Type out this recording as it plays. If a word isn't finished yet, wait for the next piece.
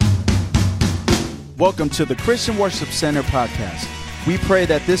Welcome to the Christian Worship Center podcast. We pray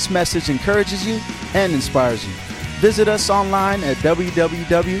that this message encourages you and inspires you. Visit us online at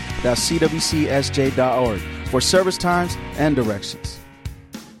www.cwcsj.org for service times and directions.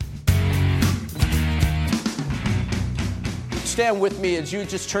 Stand with me as you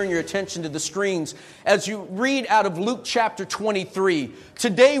just turn your attention to the screens as you read out of Luke chapter 23.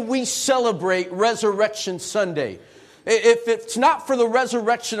 Today we celebrate Resurrection Sunday. If it's not for the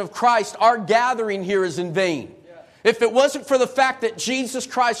resurrection of Christ, our gathering here is in vain. If it wasn't for the fact that Jesus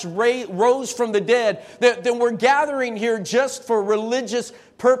Christ rose from the dead, then we're gathering here just for religious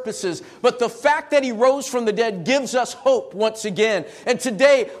purposes. But the fact that He rose from the dead gives us hope once again. And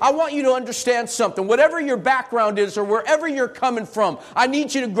today, I want you to understand something. Whatever your background is or wherever you're coming from, I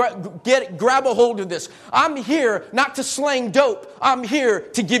need you to grab a hold of this. I'm here not to slang dope. I'm here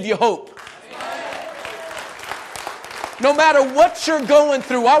to give you hope. No matter what you're going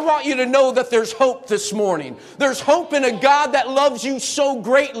through, I want you to know that there's hope this morning. There's hope in a God that loves you so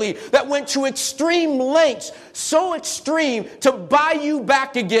greatly, that went to extreme lengths, so extreme, to buy you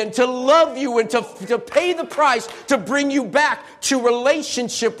back again, to love you and to pay the price to bring you back to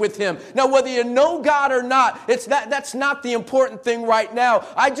relationship with Him. Now, whether you know God or not, that's not the important thing right now.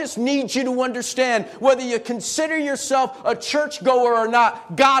 I just need you to understand, whether you consider yourself a churchgoer or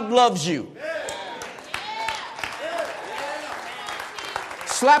not, God loves you.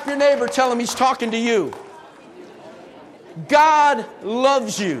 Slap your neighbor, tell him he's talking to you. God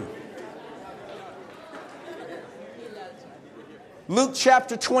loves you. Luke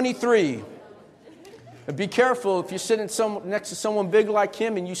chapter 23. And be careful, if you're sitting next to someone big like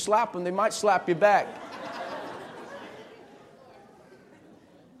him and you slap them, they might slap you back.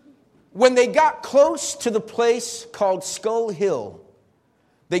 When they got close to the place called Skull Hill,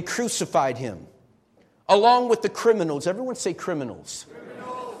 they crucified Him, along with the criminals. Everyone say criminals.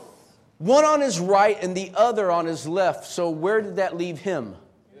 One on His right and the other on His left. So where did that leave Him?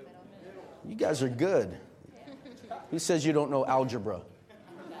 You guys are good. Who says you don't know algebra?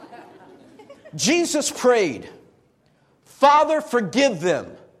 Jesus prayed, "Father, forgive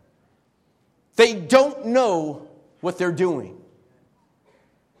them. They don't know what they're doing."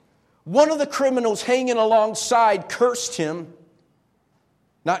 One of the criminals hanging alongside cursed Him.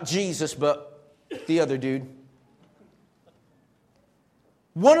 Not Jesus, but the other dude.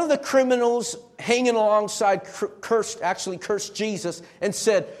 One of the criminals hanging alongside cursed Jesus and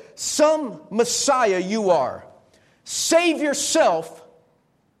said, "Some Messiah you are. Save yourself,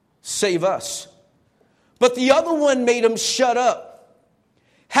 save us." But the other one made him shut up.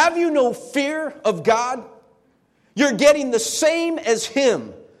 "Have you no fear of God? You're getting the same as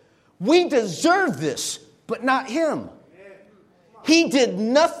Him. We deserve this, but not Him. He did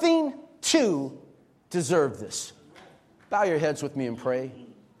nothing to deserve this." Bow your heads with me and pray.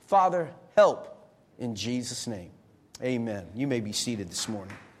 Father, help in Jesus' name. Amen. You may be seated this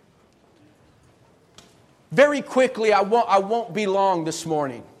morning. Very quickly, I won't be long this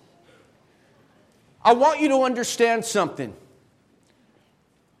morning. I want you to understand something.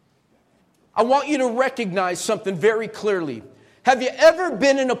 I want you to recognize something very clearly. Have you ever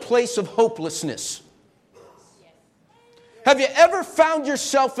been in a place of hopelessness? Have you ever found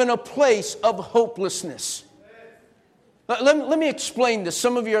yourself in a place of hopelessness? Let me explain this.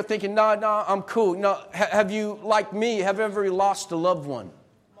 Some of you are thinking, no, I'm cool. No, have you, like me, have you ever lost a loved one?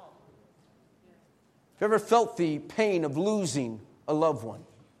 Have you ever felt the pain of losing a loved one?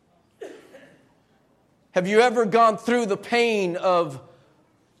 Have you ever gone through the pain of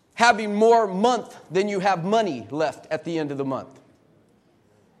having more month than you have money left at the end of the month?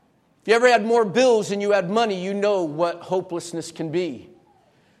 If you ever had more bills than you had money, you know what hopelessness can be.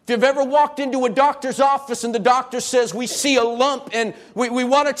 If you've ever walked into a doctor's office and the doctor says, "We see a lump and we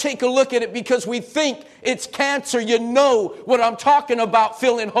want to take a look at it because we think it's cancer," you know what I'm talking about,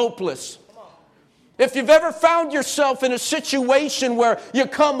 feeling hopeless. If you've ever found yourself in a situation where you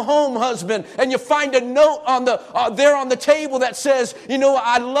come home, husband, and you find a note there on the table that says, "You know,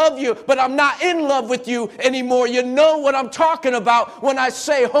 I love you, but I'm not in love with you anymore," you know what I'm talking about when I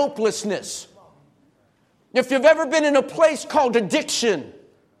say hopelessness. If you've ever been in a place called addiction,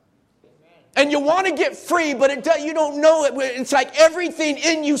 and you want to get free, but you don't know it. It's like everything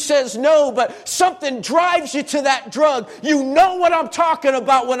in you says no, but something drives you to that drug. You know what I'm talking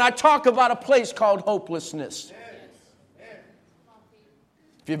about when I talk about a place called hopelessness.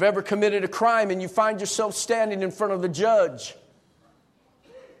 If you've ever committed a crime and you find yourself standing in front of the judge,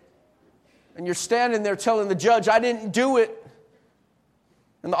 and you're standing there telling the judge, "I didn't do it."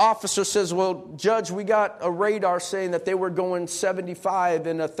 And the officer says, "Well, Judge, we got a radar saying that they were going 75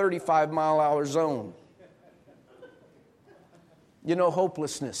 in a 35-mile-an-hour zone." You know,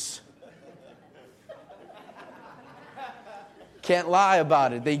 hopelessness. Can't lie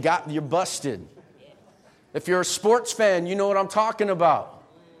about it. You're busted. If you're a sports fan, you know what I'm talking about.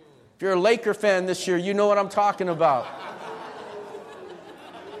 If you're a Laker fan this year, you know what I'm talking about.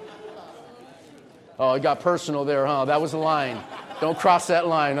 Oh, it got personal there, huh? That was a line. Don't cross that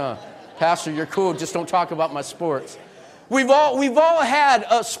line, huh? Pastor, you're cool. Just don't talk about my sports. We've all had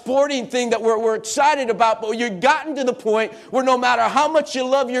a sporting thing that we're excited about, but you've gotten to the point where no matter how much you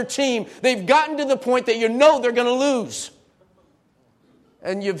love your team, they've gotten to the point that you know they're going to lose.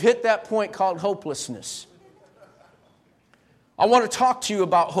 And you've hit that point called hopelessness. I want to talk to you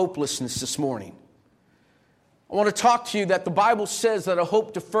about hopelessness this morning. I want to talk to you that the Bible says that a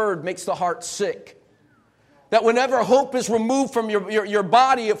hope deferred makes the heart sick. That whenever hope is removed from your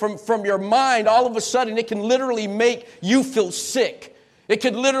body, from your mind, all of a sudden it can literally make you feel sick. It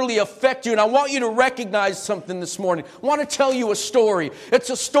could literally affect you. And I want you to recognize something this morning. I want to tell you a story. It's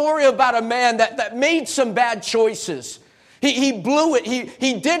a story about a man that made some bad choices. He blew it.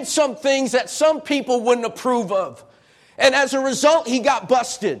 He did some things that some people wouldn't approve of. And as a result, he got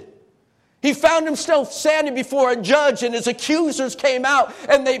busted. He found himself standing before a judge, and his accusers came out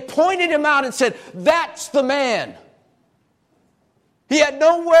and they pointed him out and said, "That's the man." He had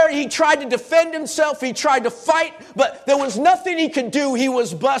nowhere. He tried to defend himself. He tried to fight, but there was nothing he could do. He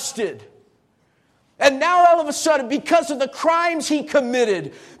was busted. And now all of a sudden, because of the crimes he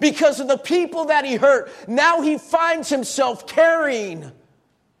committed, because of the people that he hurt, now he finds himself carrying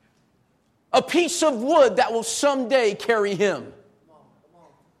a piece of wood that will someday carry him.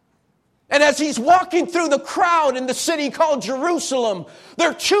 And as he's walking through the crowd in the city called Jerusalem,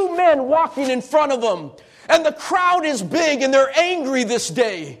 there are two men walking in front of him. And the crowd is big and they're angry this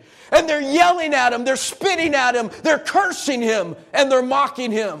day. And they're yelling at him, they're spitting at him, they're cursing him, and they're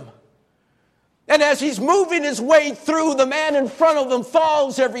mocking him. And as he's moving his way through, the man in front of him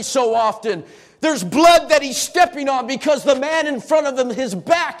falls every so often. There's blood that he's stepping on because the man in front of him, his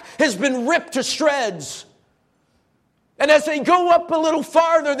back has been ripped to shreds. And as they go up a little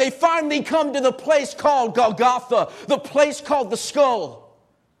farther, they finally come to the place called Golgotha, the place called the skull.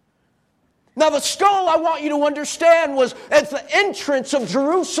 Now the skull, I want you to understand, was at the entrance of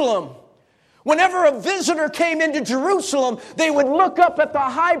Jerusalem. Whenever a visitor came into Jerusalem, they would look up at the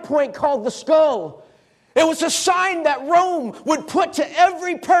high point called the skull. It was a sign that Rome would put to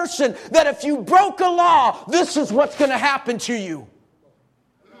every person that if you broke a law, this is what's going to happen to you.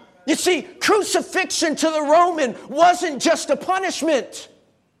 You see, crucifixion to the Roman wasn't just a punishment.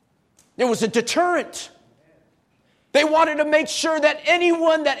 It was a deterrent. They wanted to make sure that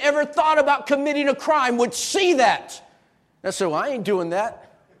anyone that ever thought about committing a crime would see that. And so I ain't doing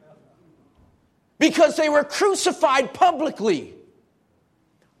that. Because they were crucified publicly,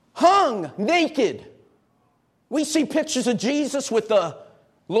 hung naked. We see pictures of Jesus with the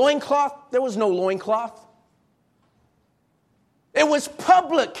loincloth. There was no loincloth. It was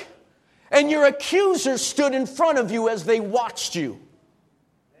public. And your accusers stood in front of you as they watched you.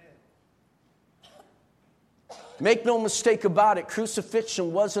 Make no mistake about it,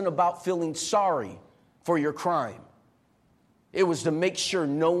 crucifixion wasn't about feeling sorry for your crime. It was to make sure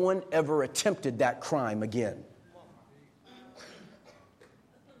no one ever attempted that crime again.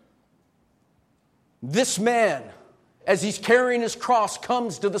 This man, as he's carrying his cross,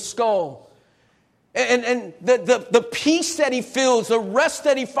 comes to the skull. And the peace that he feels, the rest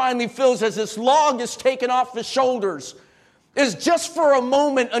that he finally feels as this log is taken off his shoulders is just for a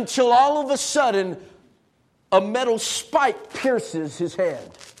moment until all of a sudden a metal spike pierces his hand.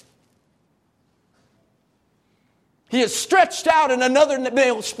 He is stretched out and another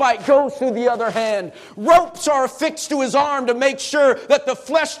nail spike goes through the other hand. Ropes are affixed to his arm to make sure that the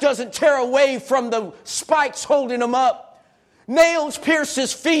flesh doesn't tear away from the spikes holding him up. Nails pierce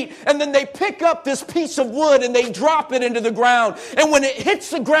his feet, and then they pick up this piece of wood and they drop it into the ground. And when it hits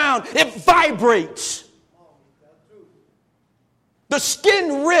the ground, it vibrates. The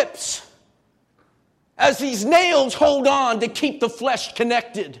skin rips as these nails hold on to keep the flesh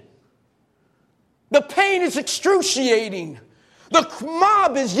connected. The pain is excruciating. The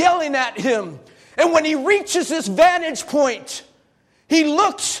mob is yelling at him. And when he reaches this vantage point, he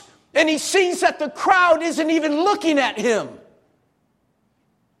looks and he sees that the crowd isn't even looking at him.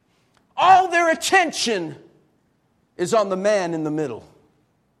 All their attention is on the man in the middle.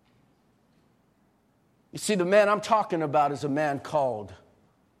 You see, the man I'm talking about is a man called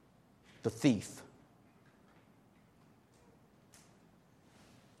the thief.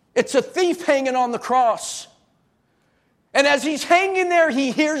 It's a thief hanging on the cross. And as he's hanging there,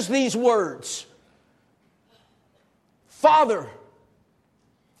 he hears these words. Father,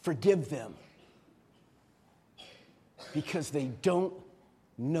 forgive them, because they don't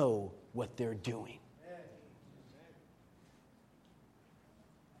know what they're doing.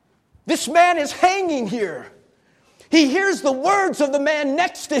 This man is hanging here. He hears the words of the man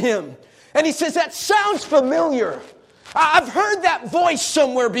next to him. And he says, that sounds familiar. I've heard that voice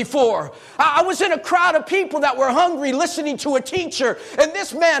somewhere before. I was in a crowd of people that were hungry listening to a teacher. And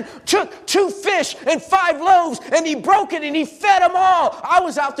this man took 2 fish and 5 loaves and he broke it and he fed them all. I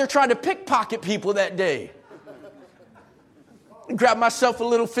was out there trying to pickpocket people that day. Grabbed myself a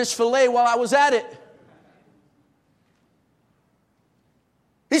little fish fillet while I was at it.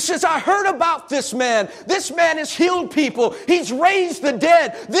 He says, I heard about this man. This man has healed people. He's raised the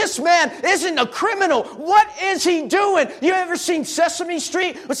dead. This man isn't a criminal. What is he doing? You ever seen Sesame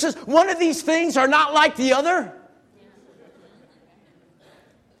Street? It says, one of these things are not like the other.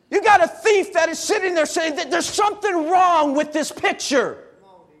 You got a thief that is sitting there saying that there's something wrong with this picture.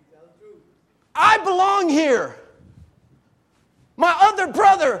 I belong here. My other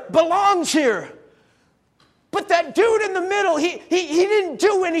brother belongs here. But that dude in the middle, he didn't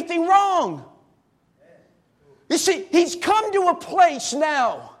do anything wrong. You see, he's come to a place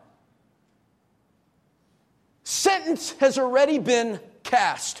now. Sentence has already been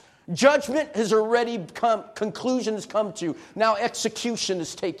cast. Judgment has already come. Conclusion has come to. Now execution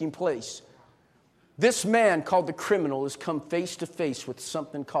is taking place. This man called the criminal has come face to face with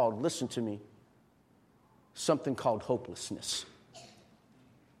something called, listen to me, something called hopelessness.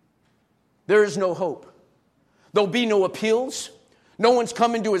 There is no hope. There'll be no appeals. No one's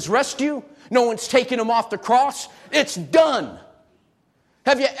coming to his rescue. No one's taking him off the cross. It's done.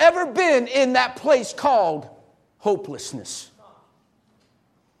 Have you ever been in that place called hopelessness?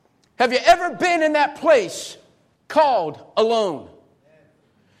 Have you ever been in that place called alone?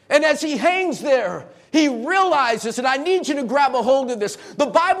 And as he hangs there, he realizes, and I need you to grab a hold of this. The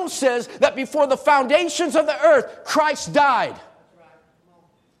Bible says that before the foundations of the earth, Christ died.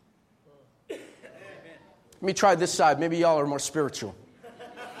 Let me try this side. Maybe y'all are more spiritual.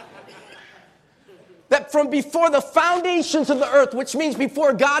 That from before the foundations of the earth, which means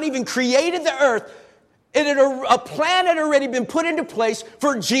before God even created the earth, a plan had already been put into place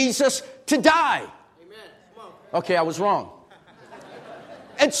for Jesus to die. Okay, I was wrong.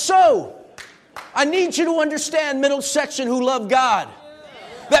 And so, I need you to understand, middle section who love God,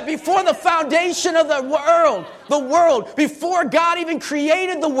 that before the foundation of the world, before God even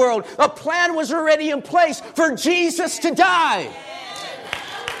created the world, a plan was already in place for Jesus to die.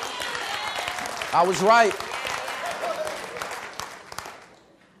 I was right.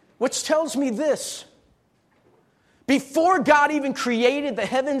 Which tells me this. Before God even created the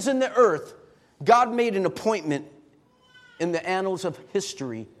heavens and the earth, God made an appointment in the annals of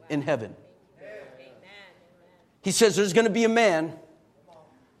history in heaven. He says there's going to be a man.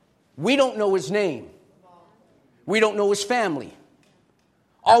 We don't know his name. We don't know his family.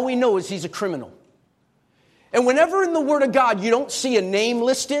 All we know is he's a criminal. And whenever in the Word of God you don't see a name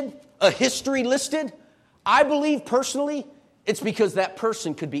listed, a history listed, I believe personally it's because that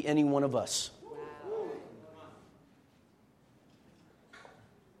person could be any one of us.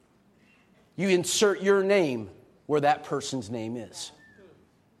 You insert your name where that person's name is.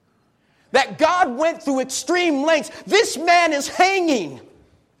 That God went through extreme lengths. This man is hanging.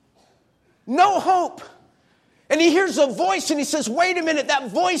 No hope. And he hears a voice and he says, wait a minute, that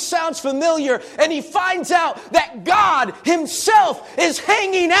voice sounds familiar. And he finds out that God himself is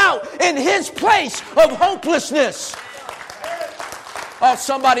hanging out in his place of hopelessness. Oh,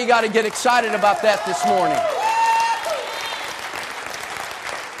 somebody got to get excited about that this morning.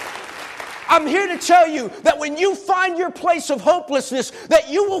 I'm here to tell you that when you find your place of hopelessness, that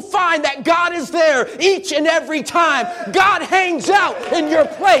you will find that God is there each and every time. God hangs out in your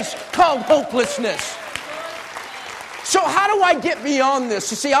place called hopelessness. So how do I get beyond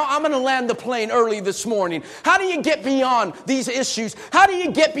this? You see, I'm going to land the plane early this morning. How do you get beyond these issues? How do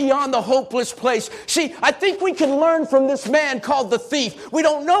you get beyond the hopeless place? See, I think we can learn from this man called the thief. We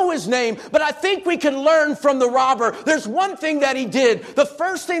don't know his name, but I think we can learn from the robber. There's one thing that he did. The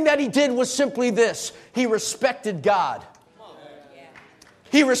first thing that he did was simply this. He respected God.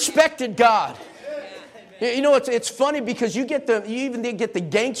 He respected God. You know, it's funny because you even get the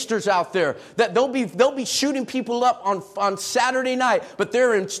gangsters out there that they'll be shooting people up on Saturday night, but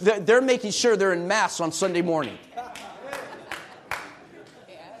they're making sure they're in mass on Sunday morning.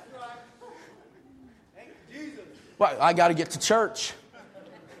 Well, I got to get to church.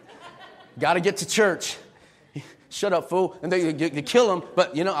 Got to get to church. Shut up, fool! And they kill them,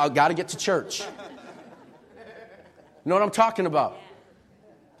 but you know I got to get to church. You know what I'm talking about?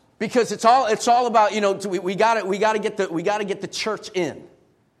 Because it's all about, you know, we got to get the church in.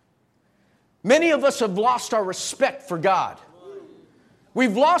 Many of us have lost our respect for God.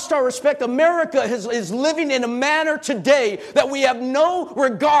 We've lost our respect. America is living in a manner today that we have no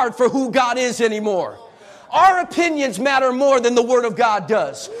regard for who God is anymore. Our opinions matter more than the Word of God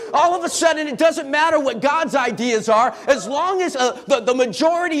does. All of a sudden, it doesn't matter what God's ideas are. As long as the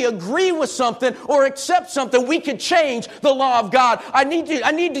majority agree with something or accept something, we can change the law of God. I need you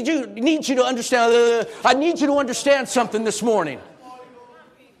to understand. I need you to understand something this morning.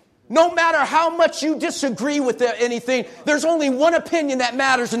 No matter how much you disagree with anything, there's only one opinion that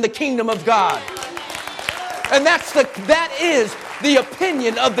matters in the kingdom of God. And that is the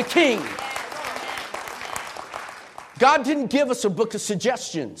opinion of the King. God didn't give us a book of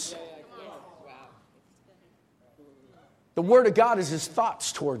suggestions. The Word of God is His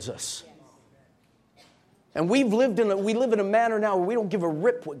thoughts towards us. And we live in a manner now where we don't give a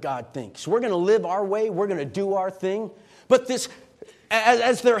rip what God thinks. We're going to live our way. We're going to do our thing. But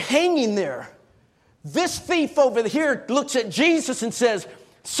as they're hanging there, this thief over here looks at Jesus and says,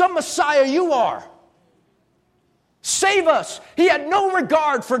 "Some Messiah you are. Save us." He had no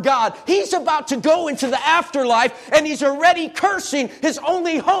regard for God. He's about to go into the afterlife, and he's already cursing his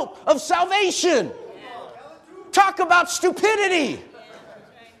only hope of salvation. Talk about stupidity.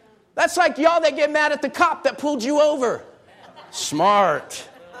 That's like y'all that get mad at the cop that pulled you over. Smart.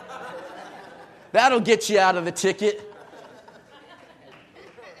 That'll get you out of the ticket.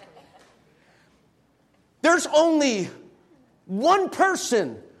 There's only one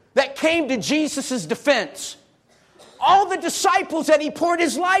person that came to Jesus' defense. All the disciples that he poured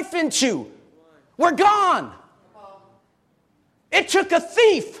his life into were gone. It took a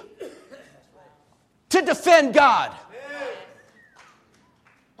thief to defend God.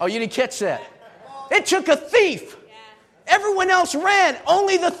 Oh, you didn't catch that? It took a thief. Everyone else ran.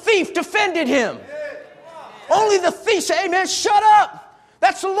 Only the thief defended him. Only the thief said, "Hey man, shut up.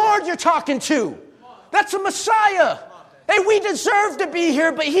 That's the Lord you're talking to. That's a Messiah. Hey, we deserve to be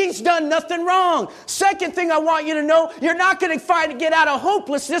here, but he's done nothing wrong." Second thing I want you to know, you're not going to find to get out of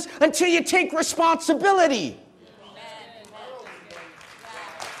hopelessness until you take responsibility.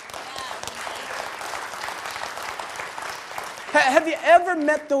 Have you ever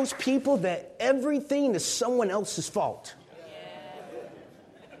met those people that everything is someone else's fault?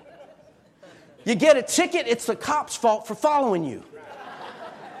 You get a ticket, it's the cop's fault for following you.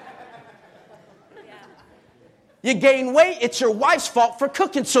 You gain weight, it's your wife's fault for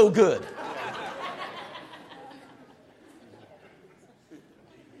cooking so good.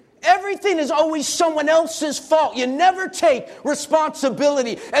 Everything is always someone else's fault. You never take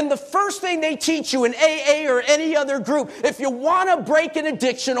responsibility. And the first thing they teach you in AA or any other group, if you want to break an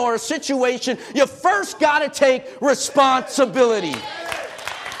addiction or a situation, you first got to take responsibility.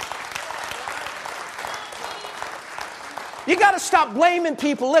 You got to stop blaming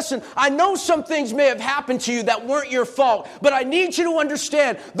people. Listen, I know some things may have happened to you that weren't your fault, but I need you to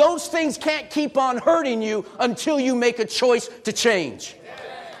understand those things can't keep on hurting you until you make a choice to change.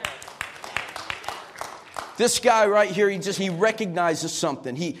 This guy right here, he recognizes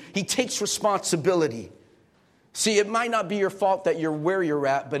something. He takes responsibility. See, it might not be your fault that you're where you're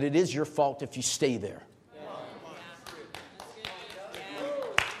at, but it is your fault if you stay there.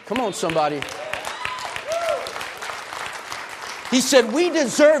 Come on, somebody. He said, "We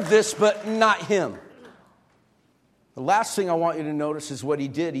deserve this, but not him." The last thing I want you to notice is what he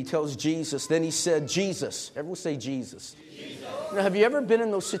did. He tells Jesus. Then he said, "Jesus." Everyone say Jesus. Jesus. Now, have you ever been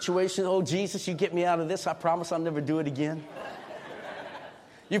in those situations? "Oh, Jesus, you get me out of this. I promise I'll never do it again."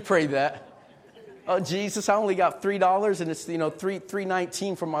 You pray that. "Oh, Jesus, I only got $3 and it's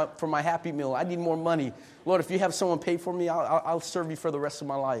 $3.19 for my Happy Meal. I need more money. Lord, if you have someone pay for me, I'll serve you for the rest of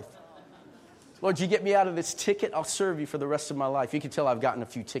my life. Lord, you get me out of this ticket, I'll serve you for the rest of my life." You can tell I've gotten a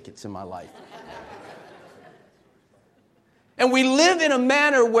few tickets in my life. And we live in a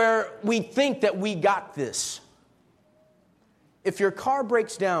manner where we think that we got this. If your car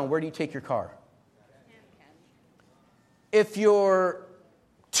breaks down, where do you take your car? If your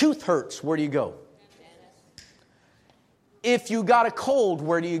tooth hurts, where do you go? If you got a cold,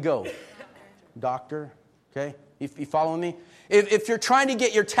 where do you go? Doctor, okay? You following me? If you're trying to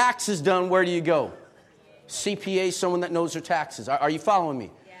get your taxes done, where do you go? CPA, someone that knows their taxes. Are you following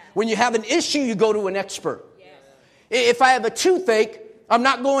me? Yeah. When you have an issue, you go to an expert. Yes. If I have a toothache, I'm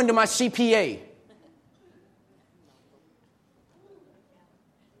not going to my CPA.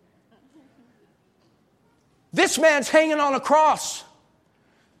 This man's hanging on a cross.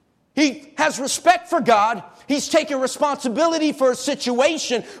 He has respect for God. He's taking responsibility for a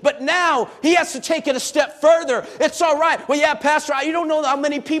situation, but now he has to take it a step further. It's all right. Well, yeah, Pastor, you don't know how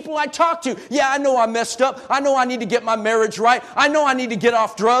many people I talk to. Yeah, I know I messed up. I know I need to get my marriage right. I know I need to get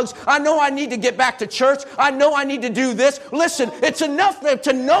off drugs. I know I need to get back to church. I know I need to do this. Listen, it's enough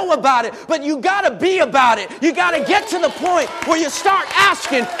to know about it, but you got to be about it. You got to get to the point where you start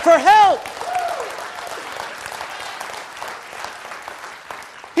asking for help.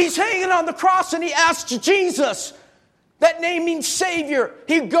 He's hanging on the cross and he asks Jesus. That name means Savior.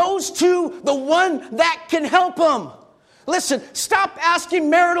 He goes to the one that can help him. Listen, stop asking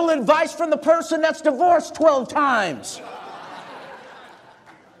marital advice from the person that's divorced 12 times.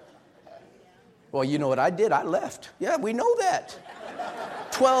 Well, you know what I did? I left. Yeah, we know that.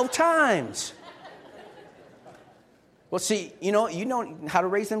 12 times. Well, see, you know how to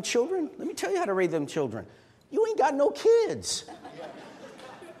raise them children? Let me tell you how to raise them children. You ain't got no kids.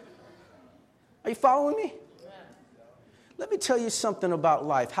 Are you following me? Let me tell you something about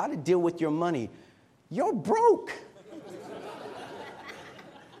life, how to deal with your money. You're broke.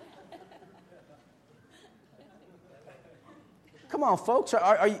 Come on, folks.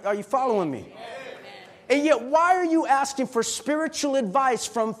 Are you following me? And yet, why are you asking for spiritual advice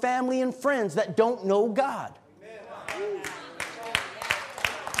from family and friends that don't know God?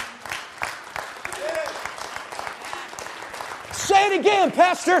 Say it again,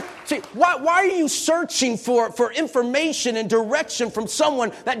 Pastor. See, why are you searching for information and direction from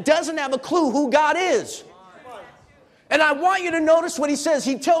someone that doesn't have a clue who God is? And I want you to notice what he says.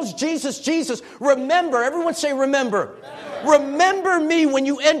 He tells Jesus, remember. Everyone say remember. Remember me when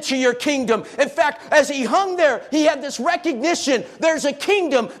you enter your kingdom. In fact, as he hung there, he had this recognition. There's a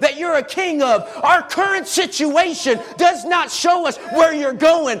kingdom that you're a king of. Our current situation does not show us where you're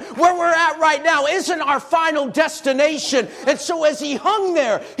going. Where we're at right now isn't our final destination. And so as he hung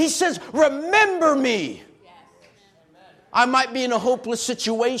there, he says, remember me. I might be in a hopeless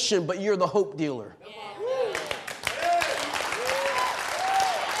situation, but you're the hope dealer.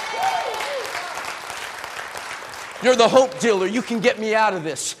 You're the hope dealer. You can get me out of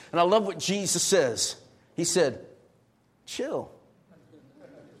this. And I love what Jesus says. He said, chill.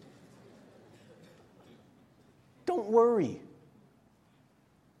 Don't worry.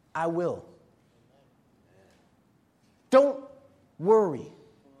 I will. Don't worry.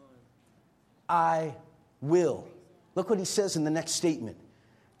 I will. Look what he says in the next statement.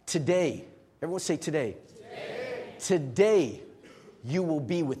 Today, everyone say today. Today you will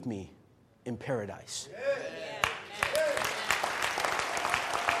be with me in paradise.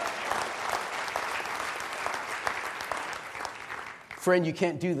 Friend, you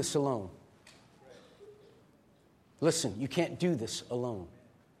can't do this alone. Listen, you can't do this alone.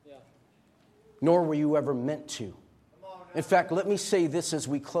 Nor were you ever meant to. In fact, let me say this as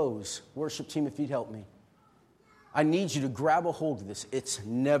we close. Worship team, if you'd help me. I need you to grab a hold of this. It's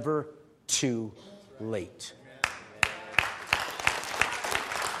never too late.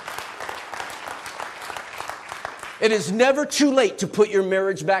 It is never too late to put your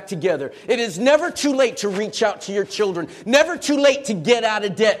marriage back together. It is never too late to reach out to your children. Never too late to get out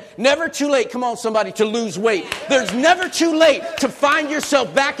of debt. Never too late, come on somebody, to lose weight. There's never too late to find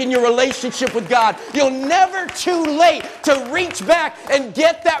yourself back in your relationship with God. You're never too late to reach back and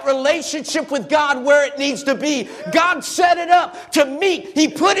get that relationship with God where it needs to be. God set it up to meet. He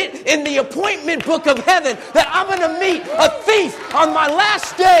put it in the appointment book of heaven that I'm going to meet a thief on my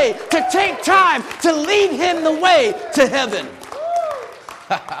last day to take time to lead him the way to heaven.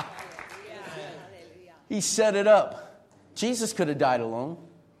 He set it up. Jesus could have died alone,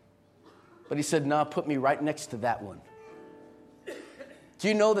 but he said, "Nah, put me right next to that one." Do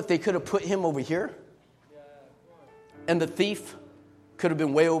you know that they could have put him over here, and the thief could have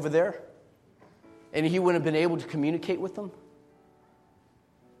been way over there, and he wouldn't have been able to communicate with them?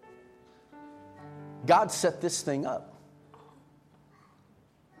 God set this thing up.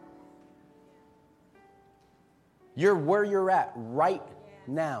 You're where you're at right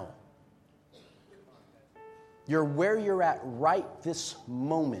now. You're where you're at right this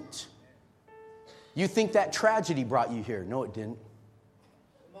moment. You think that tragedy brought you here. No, it didn't.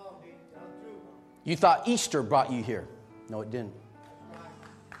 You thought Easter brought you here. No, it didn't.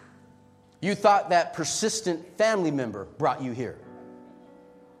 You thought that persistent family member brought you here.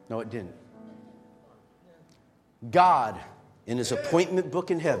 No, it didn't. God, in his appointment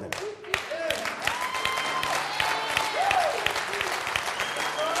book in heaven,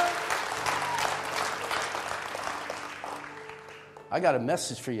 I got a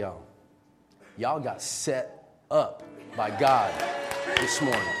message for y'all. Y'all got set up by God this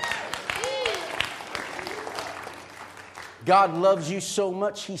morning. God loves you so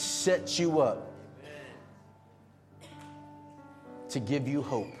much, he sets you up. to give you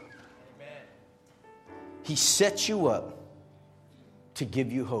hope. He set you up to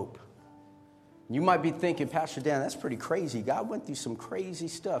give you hope. You might be thinking, Pastor Dan, that's pretty crazy. God went through some crazy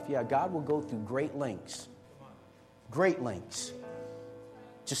stuff. Yeah, God will go through great lengths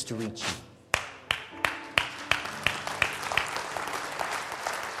just to reach you.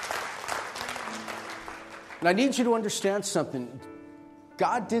 And I need you to understand something.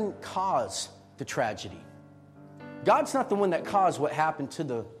 God didn't cause the tragedy. God's not the one that caused what happened to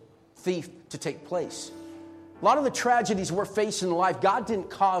the thief to take place. A lot of the tragedies we're facing in life, God didn't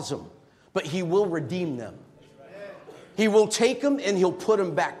cause them, but He will redeem them. He will take them and He'll put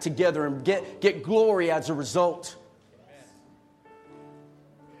them back together and get glory as a result.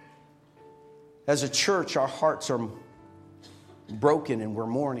 As a church, our hearts are broken and we're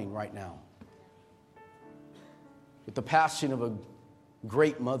mourning right now with the passing of a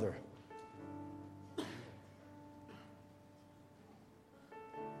great mother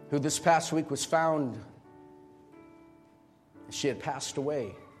who this past week was found. She had passed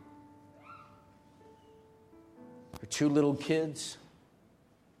away. Her 2 little kids,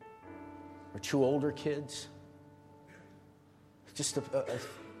 her 2 older kids. Just a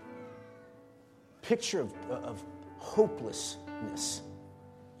picture of hopelessness.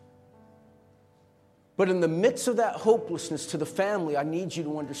 But in the midst of that hopelessness to the family, I need you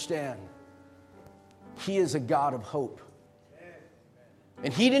to understand, He is a God of hope.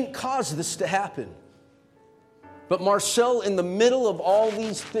 And He didn't cause this to happen. But Marcel, in the middle of all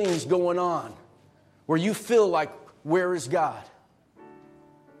these things going on, where you feel like, where is God?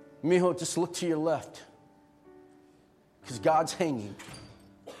 Mijo, just look to your left. Because God's hanging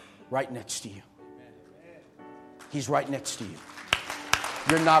right next to you. He's right next to you.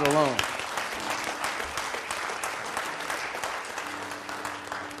 You're not alone.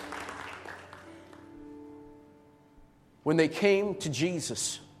 When they came to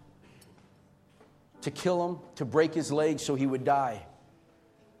Jesus to kill him, to break his leg so he would die,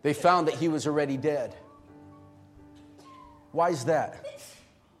 they found that he was already dead. Why is that?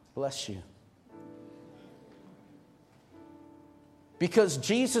 Bless you. Because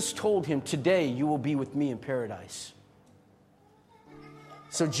Jesus told him, today you will be with me in paradise.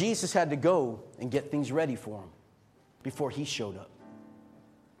 So Jesus had to go and get things ready for him before he showed up.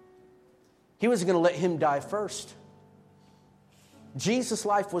 He wasn't going to let him die first. Jesus'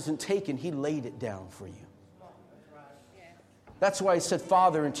 life wasn't taken. He laid it down for you. That's why he said,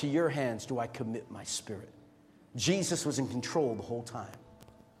 Father, into your hands do I commit my spirit. Jesus was in control the whole time.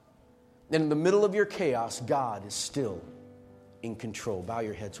 And in the middle of your chaos, God is still in control. Bow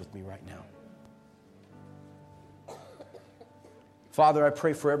your heads with me right now. Father, I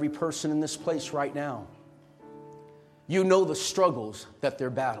pray for every person in this place right now. You know the struggles that they're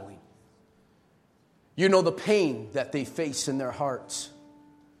battling. You know the pain that they face in their hearts.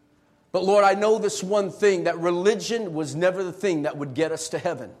 But Lord, I know this one thing, that religion was never the thing that would get us to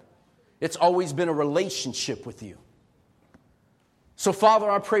heaven. It's always been a relationship with you. So Father,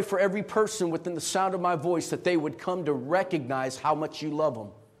 I pray for every person within the sound of my voice that they would come to recognize how much you love them.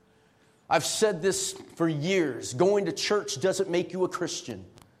 I've said this for years. Going to church doesn't make you a Christian.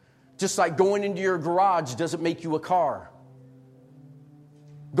 Just like going into your garage doesn't make you a car.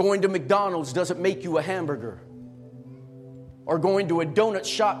 Going to McDonald's doesn't make you a hamburger. Or going to a donut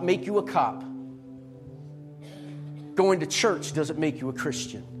shop make you a cop. Going to church doesn't make you a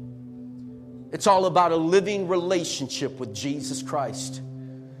Christian. It's all about a living relationship with Jesus Christ.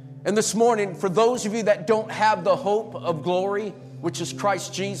 And this morning, for those of you that don't have the hope of glory, which is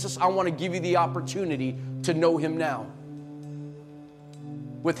Christ Jesus, I want to give you the opportunity to know him now.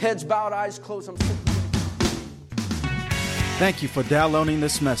 With heads bowed, eyes closed, I'm sitting. Thank you for downloading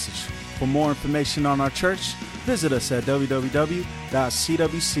this message. For more information on our church, visit us at www.cwcsj.org.